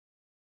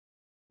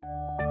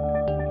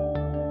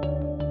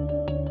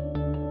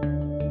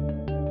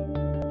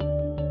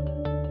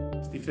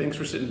Steve, thanks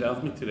for sitting down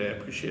with me today. I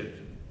appreciate it.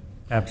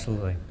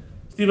 Absolutely.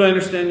 Steve, I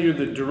understand you're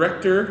the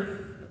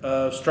director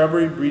of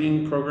strawberry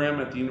breeding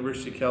program at the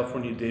University of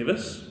California,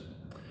 Davis,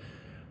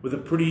 with a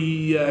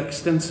pretty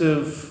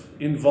extensive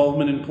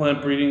involvement in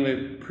plant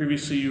breeding.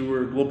 Previously, you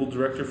were global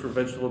director for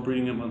vegetable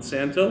breeding at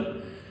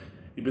Monsanto.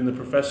 You've been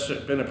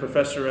a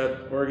professor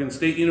at Oregon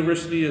State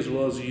University as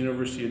well as the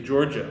University of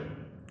Georgia.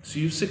 So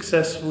you've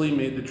successfully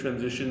made the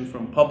transition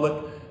from public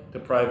to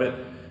private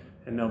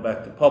and now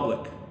back to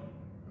public.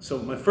 So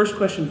my first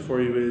question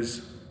for you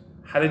is,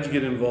 how did you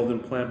get involved in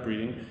plant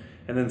breeding?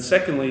 And then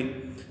secondly,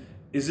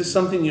 is this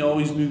something you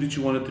always knew that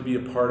you wanted to be a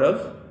part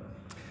of?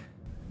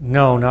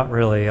 No, not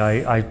really.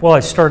 I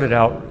started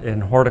out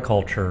in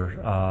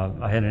horticulture.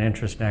 I had an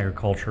interest in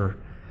agriculture.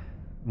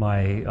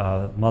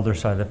 My mother's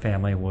side of the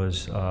family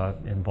was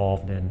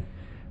involved in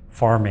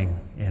farming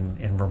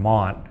in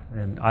Vermont,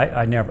 and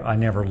I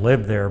never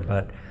lived there,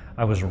 but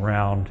I was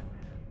around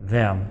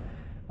them.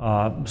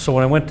 So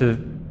when I went to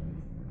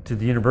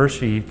the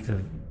university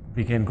to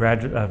begin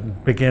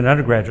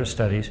undergraduate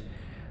studies,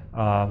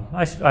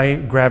 I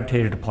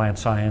gravitated to plant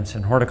science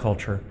and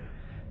horticulture,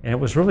 and it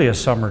was really a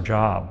summer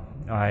job.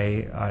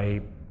 I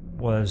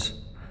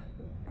was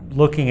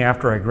looking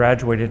after I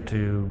graduated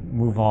to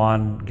move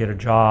on, get a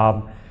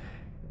job,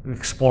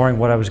 exploring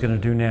what I was going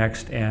to do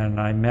next, and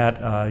I met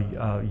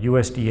a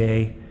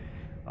USDA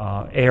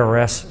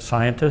ARS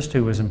scientist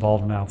who was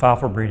involved in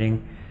alfalfa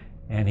breeding,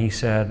 and he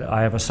said,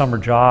 "I have a summer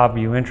job, are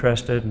you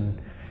interested?" And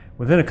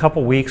within a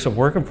couple weeks of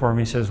working for him,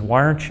 he says,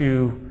 "Why aren't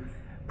you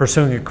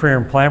pursuing a career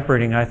in plant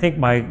breeding?" I think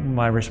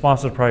my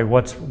response was probably,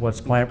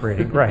 what's plant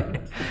breeding, right?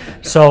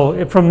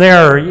 So from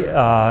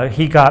there,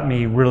 he got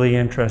me really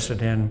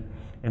interested in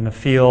the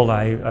field.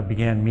 I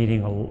began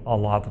meeting a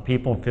lot of the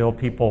people in the field,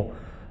 people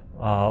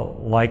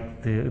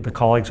like the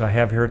colleagues I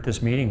have here at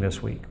this meeting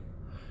this week.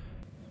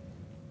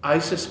 I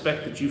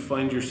suspect that you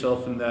find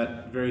yourself in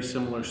that very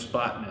similar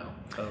spot now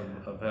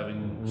of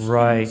having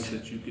students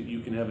that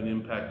you can have an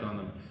impact on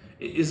them.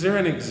 Is there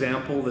an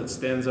example that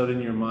stands out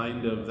in your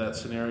mind of that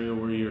scenario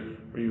where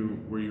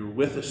you're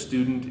with a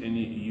student and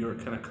your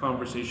kind of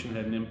conversation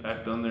had an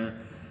impact on their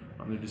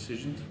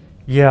decisions?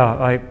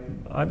 Yeah,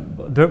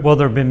 well,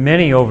 there have been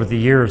many over the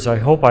years. I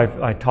hope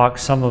I talked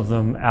some of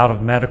them out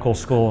of medical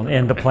school and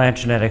into plant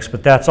genetics,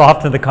 but that's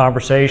often the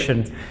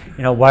conversation.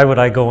 You know, why would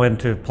I go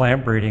into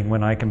plant breeding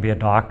when I can be a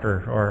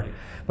doctor?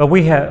 But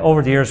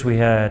over the years we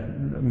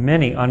had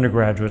many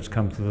undergraduates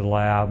come through the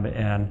lab,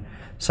 and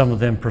some of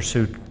them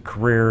pursued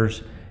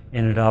careers,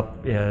 ended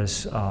up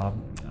as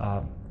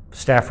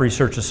staff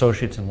research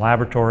associates in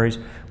laboratories,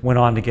 went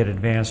on to get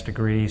advanced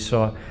degrees.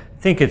 So I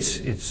think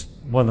it's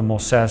one of the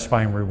most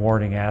satisfying,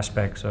 rewarding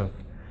aspects of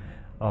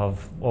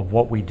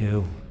what we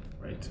do.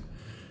 Right.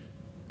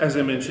 As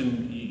I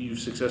mentioned, you've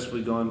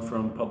successfully gone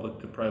from public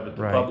to private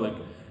to public.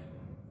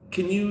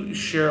 Can you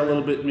share a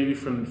little bit, maybe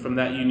from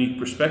that unique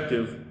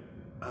perspective,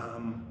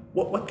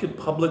 what could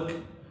public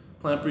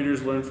plant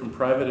breeders learn from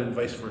private and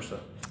vice versa?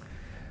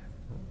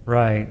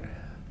 Right.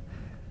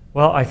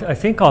 Well, I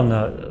think on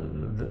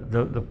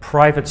the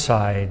private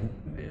side,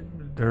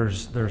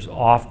 there's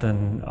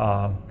often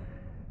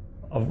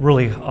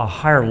a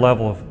higher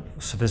level of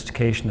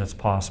sophistication that's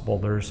possible.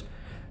 There's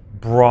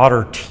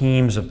broader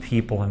teams of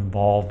people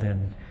involved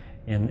in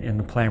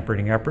the plant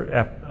breeding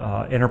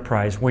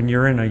enterprise. When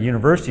you're in a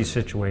university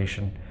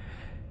situation,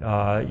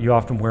 you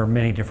often wear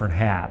many different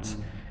hats,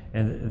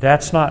 and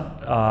that's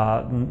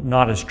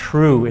not as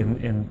true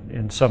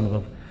in some of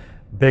the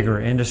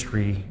bigger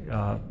industry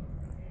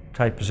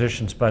type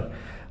positions. But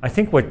I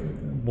think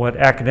what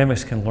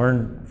academics can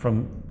learn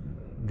from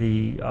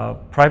the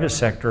private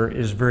sector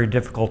is very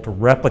difficult to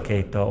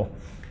replicate, though,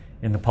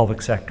 in the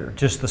public sector.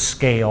 Just the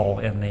scale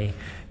and the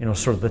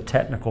sort of the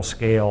technical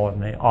scale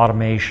and the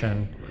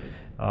automation,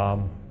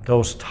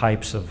 those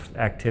types of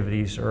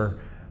activities are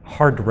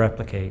hard to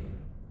replicate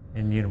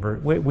in the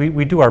university.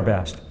 We do our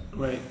best.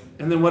 Right.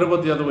 And then what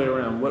about the other way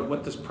around?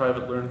 What does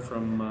private learn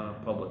from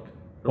public?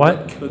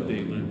 What could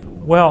they learn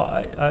from?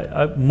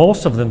 Well,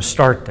 most of them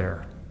start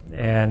there.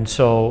 And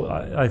so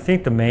I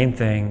think the main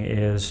thing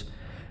is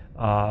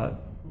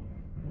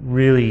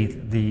really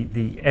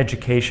the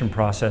education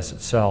process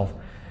itself.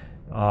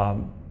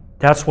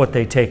 That's what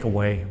they take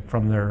away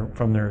from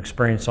their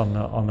experience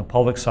on the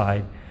public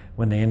side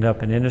when they end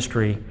up in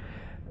industry.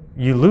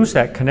 You lose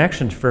that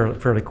connection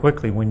fairly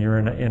quickly when you're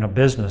in a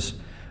business.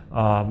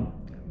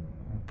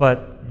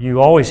 But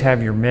you always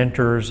have your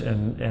mentors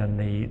and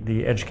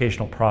the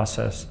educational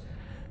process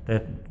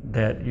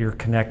that you're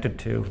connected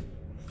to.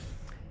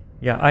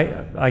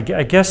 Yeah, I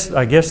guess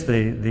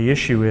the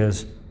issue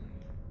is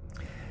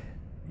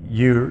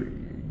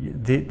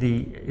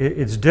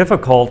it's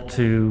difficult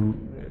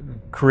to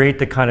create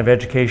the kind of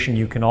education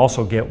you can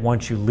also get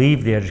once you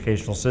leave the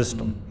educational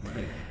system.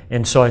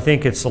 And so I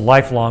think it's the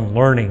lifelong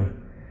learning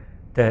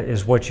that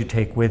is what you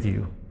take with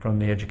you from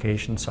the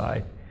education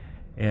side.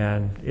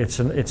 And it's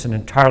an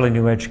entirely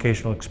new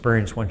educational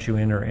experience once you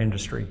enter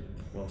industry.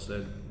 Well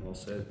said, well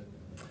said.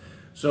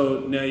 So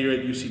now you're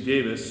at UC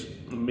Davis,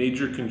 a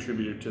major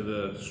contributor to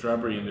the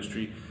strawberry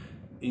industry,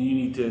 and you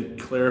need to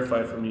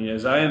clarify for me,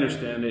 as I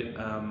understand it,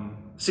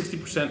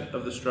 60%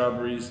 of the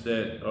strawberries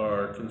that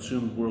are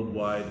consumed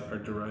worldwide are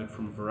derived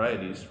from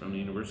varieties from the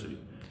university.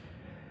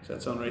 Does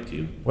that sound right to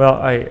you? Well,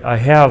 I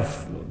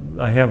have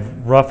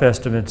rough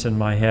estimates in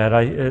my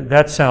head.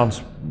 That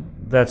sounds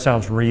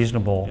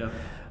reasonable.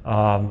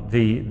 Yeah.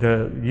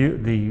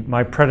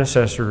 My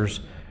predecessors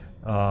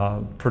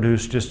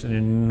produced just an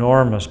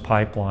enormous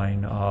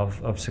pipeline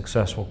of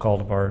successful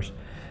cultivars,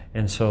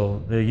 and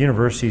so the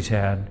university's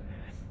had,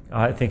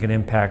 I think, an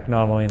impact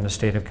not only in the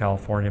state of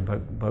California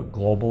but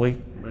globally.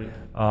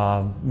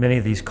 Right. Many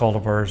of these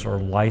cultivars are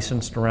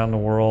licensed around the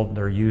world.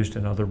 They're used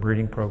in other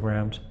breeding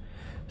programs.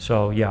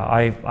 So yeah,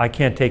 I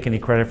can't take any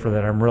credit for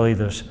that. I'm really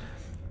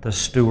the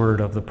steward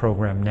of the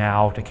program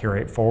now to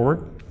carry it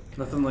forward.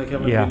 Nothing like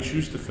having big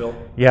shoes to fill.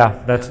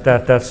 Yeah,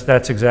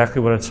 that's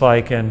exactly what it's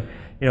like. And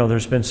you know,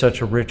 there's been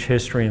such a rich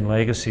history and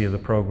legacy of the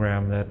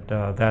program that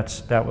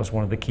that was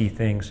one of the key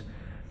things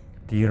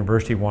the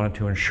university wanted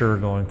to ensure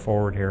going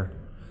forward here.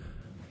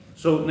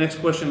 So next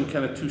question,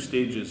 kind of two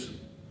stages.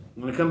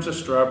 When it comes to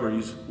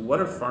strawberries, what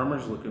are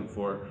farmers looking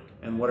for,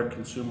 and what are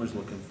consumers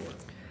looking for?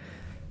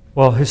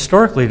 Well,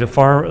 historically, the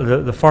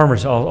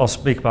farmers, I'll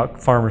speak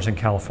about farmers in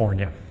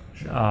California.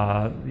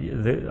 Sure.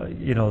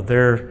 You know,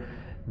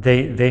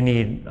 they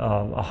need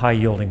a high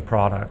yielding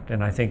product,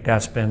 and I think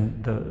that's been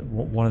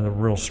one of the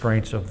real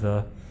strengths of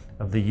the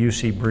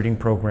UC breeding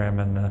program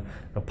and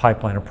the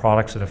pipeline of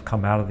products that have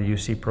come out of the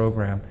UC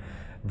program.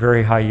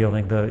 Very high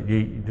yielding,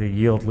 the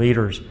yield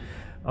leaders.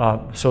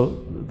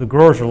 So the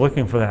growers are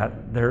looking for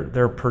that.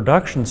 Their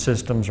production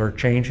systems are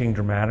changing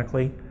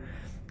dramatically.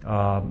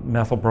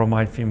 Methyl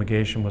bromide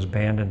fumigation was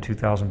banned in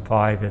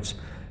 2005. It's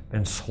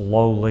been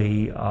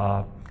slowly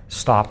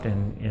stopped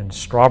in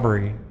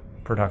strawberry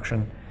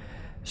production.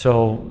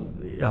 So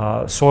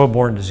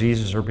soil-borne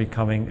diseases are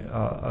becoming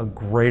a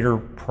greater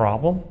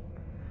problem.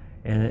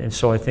 And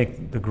so I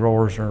think the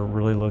growers are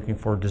really looking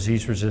for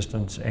disease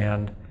resistance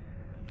and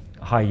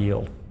high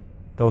yield.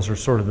 Those are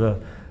sort of the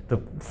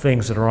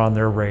things that are on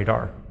their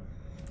radar.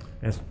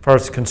 As far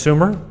as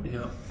consumer,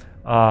 Yeah.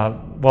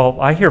 Well,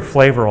 I hear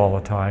flavor all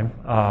the time,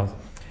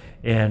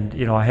 and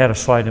you know, I had a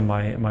slide in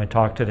my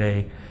talk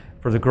today.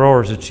 For the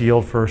growers, it's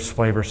yield first,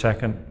 flavor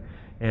second,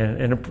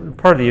 and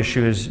part of the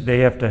issue is they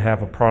have to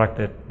have a product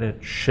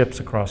that ships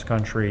across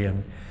country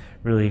and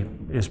really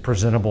is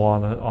presentable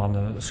on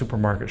the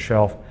supermarket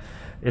shelf.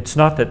 It's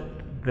not that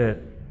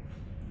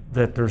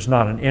there's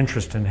not an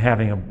interest in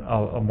having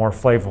a more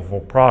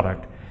flavorful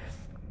product,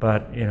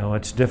 but you know,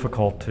 it's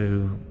difficult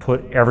to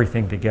put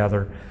everything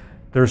together.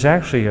 There's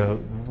actually a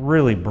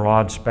really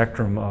broad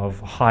spectrum of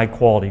high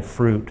quality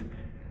fruit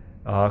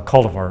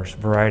cultivars,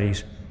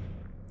 varieties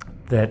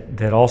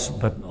that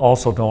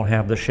also don't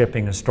have the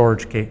shipping and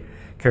storage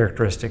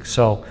characteristics.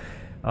 So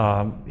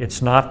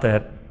it's not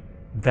that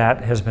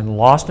has been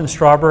lost in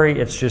strawberry,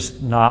 it's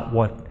just not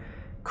what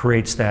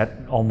creates that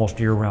almost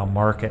year-round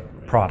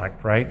market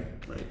product, right?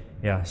 Right.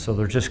 Yeah, so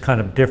they're just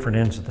kind of different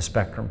ends of the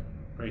spectrum.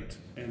 Right.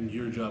 And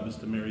your job is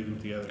to marry them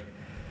together.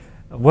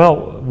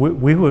 Well,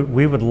 we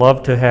would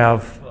love to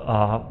have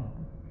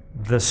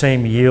the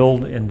same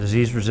yield and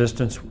disease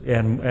resistance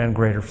and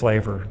greater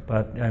flavor,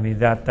 but I mean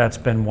that's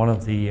been one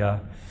of the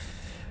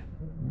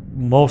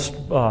most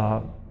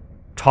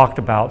talked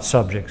about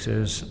subjects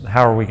is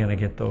how are we going to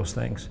get those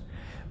things.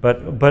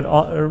 But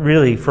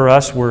really for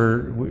us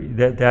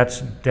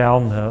that's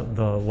down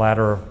the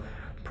ladder of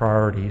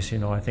priorities. You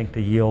know, I think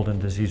the yield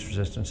and disease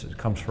resistance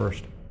comes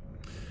first.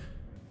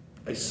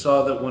 I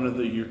saw that one of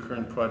your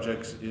current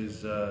projects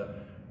is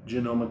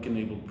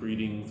genomic-enabled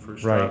breeding for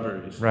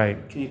strawberries.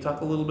 Right. Can you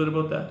talk a little bit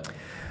about that?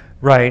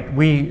 Right.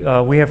 We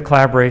have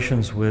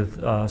collaborations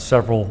with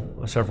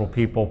several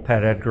people.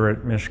 Pat Edgar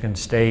at Michigan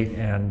State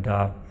and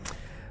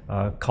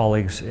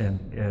colleagues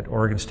at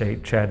Oregon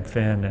State, Chad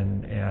Finn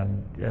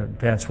and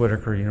Vance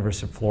Whitaker,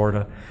 University of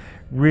Florida,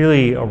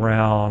 really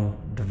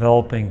around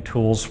developing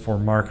tools for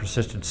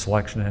marker-assisted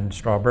selection in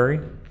strawberry.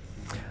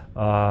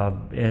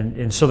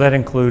 And so that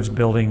includes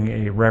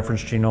building a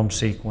reference genome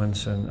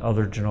sequence and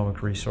other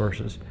genomic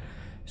resources.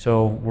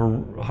 So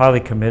we're highly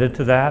committed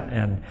to that,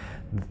 and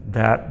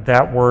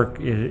that work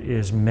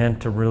is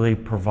meant to really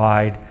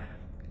provide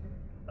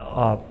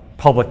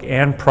public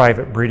and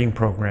private breeding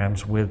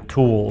programs with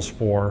tools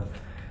for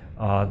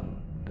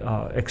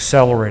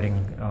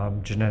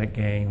accelerating genetic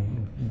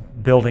gain,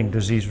 building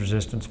disease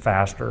resistance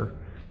faster,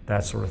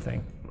 that sort of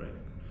thing.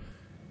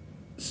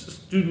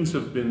 Students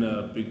have been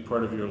a big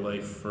part of your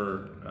life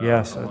for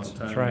yes, a long that's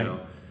time right. now.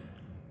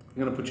 I'm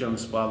going to put you on the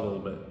spot a little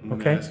bit. I'm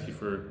going to ask you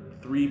for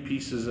 3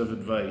 pieces of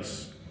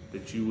advice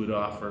that you would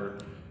offer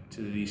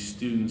to these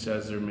students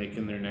as they're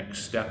making their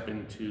next step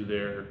into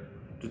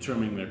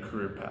determining their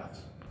career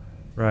paths.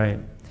 Right.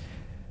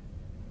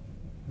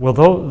 Well,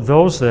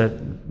 those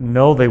that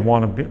know they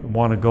want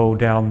to go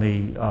down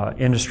the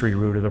industry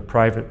route or the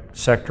private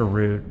sector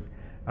route,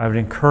 I would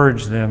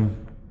encourage them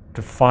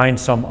to find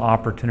some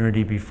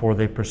opportunity before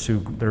they pursue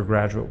their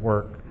graduate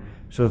work,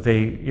 so that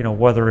they, you know,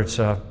 whether it's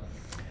a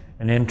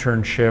an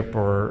internship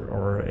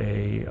or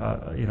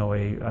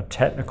a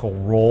technical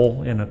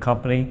role in a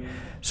company,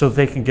 so that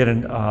they can get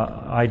an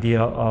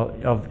idea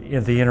of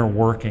the inner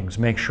workings,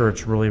 make sure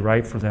it's really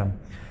right for them.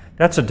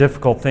 That's a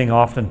difficult thing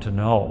often to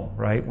know,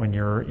 right, when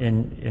you're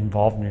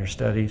involved in your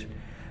studies.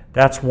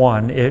 That's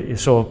one.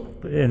 So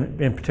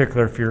in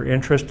particular, if you're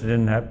interested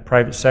in that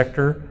private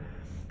sector,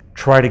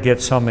 try to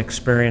get some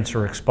experience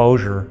or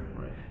exposure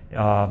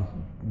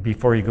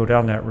before you go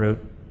down that route.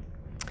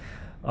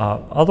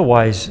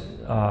 Otherwise,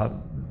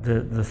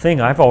 the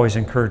thing I've always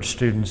encouraged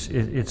students,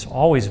 it's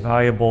always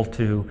valuable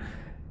to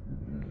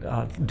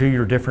do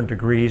your different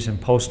degrees and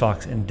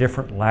postdocs in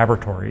different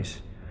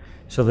laboratories,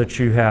 so that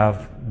you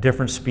have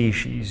different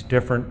species,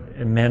 different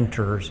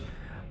mentors,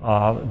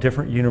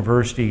 different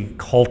university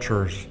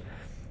cultures.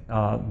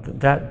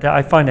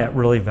 I find that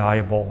really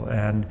valuable,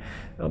 and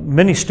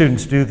many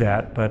students do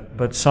that,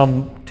 but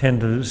some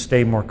tend to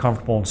stay more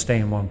comfortable and stay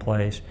in one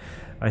place.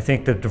 I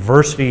think the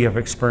diversity of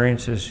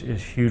experience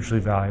is hugely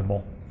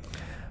valuable.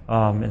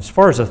 As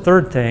far as a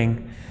third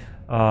thing,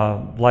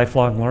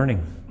 lifelong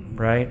learning,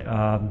 right?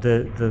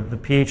 The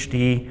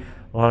PhD,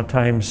 a lot of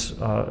times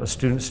a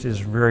student is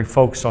very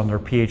focused on their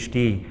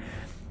PhD.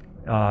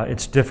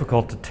 It's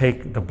difficult to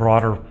take the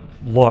broader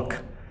look.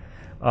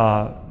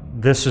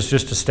 This is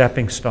just a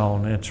stepping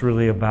stone. It's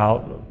really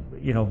about,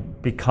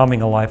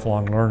 becoming a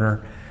lifelong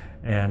learner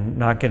and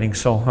not getting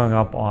so hung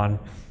up on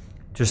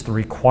just the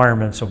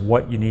requirements of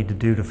what you need to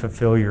do to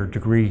fulfill your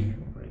degree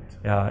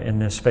in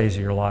this phase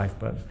of your life.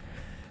 But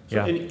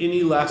so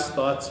any last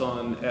thoughts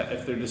on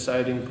if they're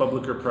deciding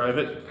public or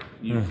private?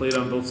 You played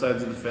on both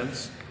sides of the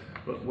fence.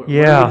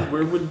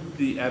 Where would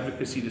the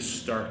advocacy to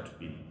start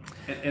be?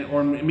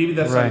 Or maybe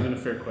that's not even a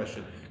fair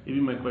question. Maybe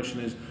my question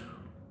is,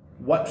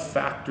 what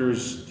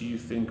factors do you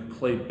think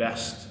play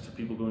best to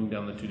people going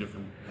down the two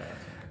different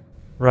paths?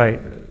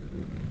 Right.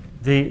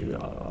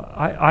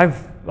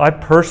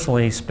 I've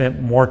personally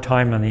spent more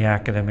time on the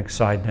academic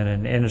side than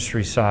an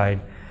industry side.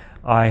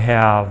 I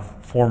have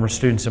former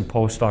students and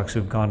postdocs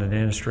who've gone into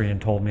industry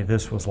and told me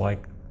this was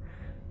like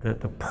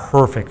the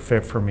perfect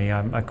fit for me.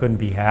 I couldn't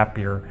be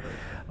happier.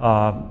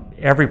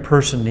 Every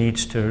person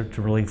needs to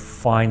really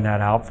find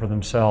that out for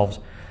themselves.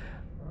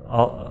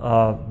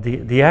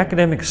 The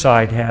academic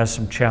side has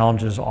some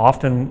challenges,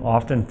 often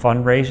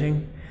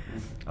fundraising,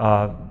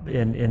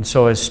 and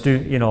so as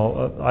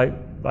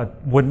I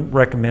wouldn't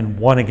recommend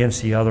one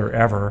against the other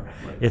ever.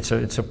 It's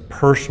a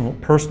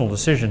personal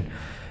decision.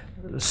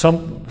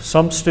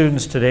 Some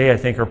students today, I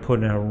think, are put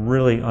in a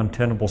really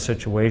untenable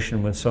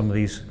situation with some of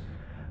these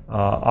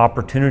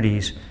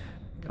opportunities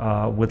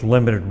with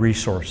limited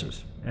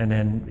resources, and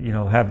then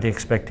have the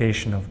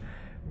expectation of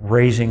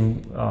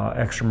raising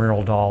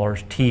extramural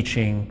dollars,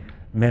 teaching,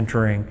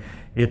 mentoring.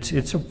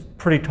 It's a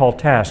pretty tall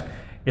task.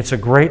 It's a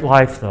great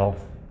life, though,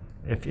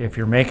 if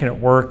you're making it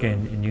work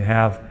and you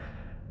have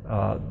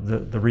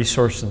the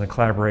resources and the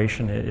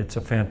collaboration. It's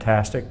a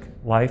fantastic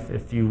life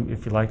if you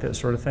like that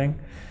sort of thing.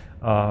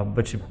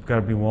 But you've got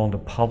to be willing to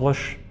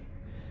publish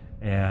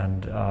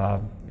and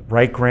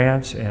write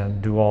grants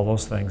and do all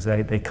those things.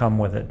 They come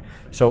with it.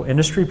 So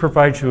industry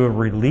provides you a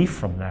relief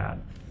from that,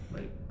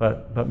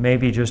 but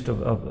maybe just a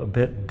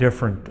bit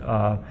different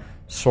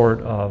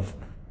sort of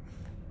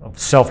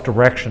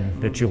self-direction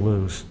that you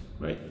lose.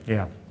 Right.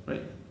 Yeah.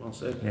 Right. Well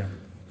said. Yeah.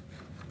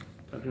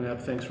 Dr. Knapp,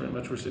 thanks very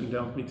much for sitting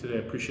down with me today. I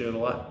appreciate it a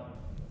lot.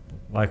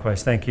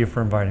 Likewise. Thank you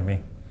for inviting me.